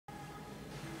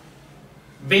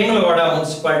Vemulawada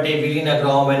municipality విలీన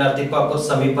గ్రామమైన తిప్పాపూర్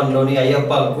సమీపంలోని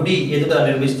అయ్యప్ప గుడి ఎదుట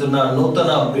నిర్మిస్తున్న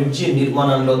నూతన బ్రిడ్జి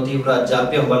నిర్మాణంలో తీవ్ర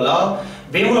జాప్యం వల్ల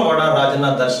వేములవాడ రాజన్న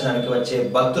దర్శనానికి వచ్చే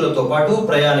భక్తులతో పాటు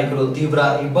ప్రయాణికులు తీవ్ర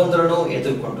ఇబ్బందులను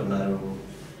ఎదుర్కొంటున్నారు.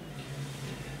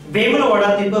 వేములవాడ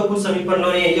తిప్పాపూర్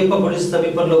సమీపంలోని అయ్యప్ప గుడి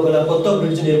సమీపంలో గల కొత్త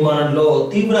బ్రిడ్జి నిర్మాణంలో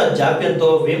తీవ్ర జాప్యంతో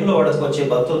వేములవాడకు వచ్చే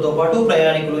భక్తులతో పాటు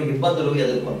ప్రయాణికులు ఇబ్బందులు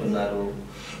ఎదుర్కొంటున్నారు.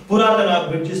 పురాతన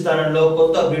బ్రిడ్జి స్థానంలో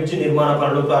కొత్త బ్రిడ్జి నిర్మాణ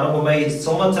పనులు ప్రారంభమై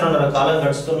సంవత్సరాల కాలం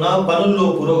గడుస్తున్న పనుల్లో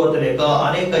పురోగతి లేక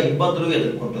అనేక ఇబ్బందులు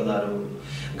ఎదుర్కొంటున్నారు.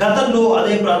 గతంలో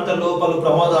అదే ప్రాంతంలో పలు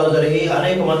ప్రమాదాలు జరిగి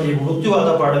అనేక మంది మృత్యువాత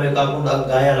పడడమే కాకుండా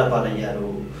గాయాల పాలయ్యారు.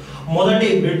 మొదటి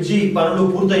బ్రిడ్జి పనులు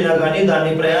పూర్తయినా కానీ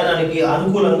దాన్ని ప్రయాణానికి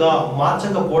అనుకూలంగా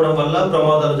మార్చకపోవడం వల్ల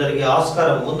ప్రమాదాలు జరిగే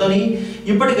ఆస్కారం ఉందని,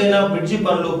 ఇప్పటికైనా బ్రిడ్జి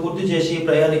పనులు పూర్తి చేసి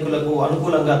ప్రయాణికులకు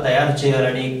అనుకూలంగా తయారు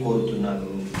చేయాలని కోరుతున్నారు.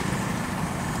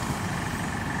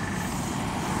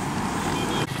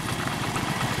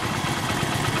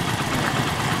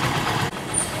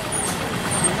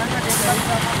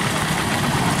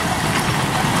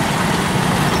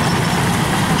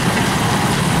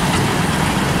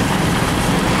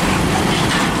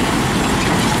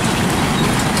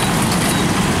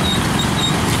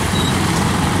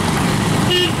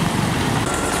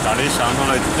 చాలా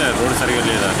రోజులు అవుతుంది, రోడ్డు సరిగా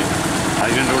లేదు. అది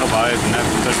యాక్సిడెంట్ కూడా బాగా అవుతున్నాయి.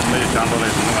 గుర్తొచ్చింది చాలా రోజులు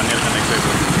అవుతుంది, 1 year కన్నా ఎక్కువ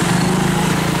అయిపోతుంది.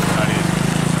 కానీ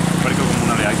ఇప్పటికీ ఒక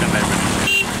 3-4 యాక్సిడెంట్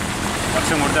అయిపోయింది.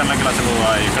 వర్షం కొడితే అన్నకి అసలు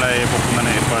ఎక్కడ ఏ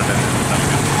పొక్కుందని ఏర్పడలేదు.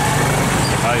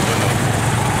 బాగా ఇబ్బంది అవుతుంది.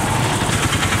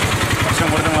 వర్షం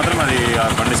కొడితే మాత్రం అది ఆ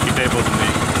బండి స్కిట్ అయిపోతుంది,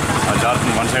 ఆ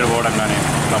జారుతుంది, వన్ సైడ్ పోవడం కానీ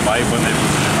అలా బాగా ఇబ్బంది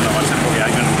అయిపోతుంది. ఏమన్నా వర్షానికి ఒక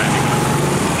యాక్సిడెంట్ కూడా అయింది.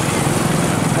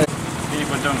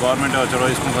 కొంచెం గవర్నమెంట్ చొరవ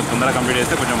తీసుకుని కొంచెం తొందరగా కంప్లీట్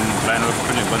చేస్తే కొంచెం ప్రయాణాలకు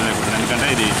కొంచెం ఇబ్బంది అయిపోతుంది. ఎందుకంటే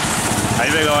ఇది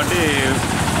హైవే కాబట్టి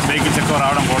వెహికల్స్ ఎక్కువ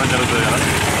రావడం పోవడం జరుగుతుంది కదా.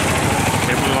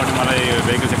 టెంపుల్ కాబట్టి మళ్ళీ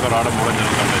వెహికల్స్ ఎక్కువ రావడం పోవడం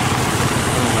జరుగుతుంది.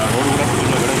 రోడ్డు కూడా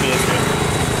వెడల్పు చేస్తే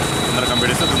తొందరగా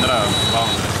కంప్లీట్ చేస్తే తొందరగా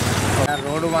బాగుంటుంది.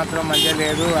 రోడ్డు మాత్రం మంచిగా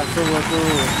లేదు. వస్తూ పోతూ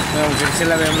మేము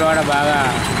సిరిసిల్ల వేములవాడ బాగా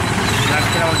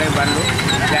నడుస్తూనే ఉంటాయి బండ్లు.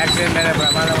 యాక్సిడెంట్ అనే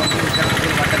ప్రమాదం ఉంది.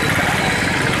 ఇక్కడ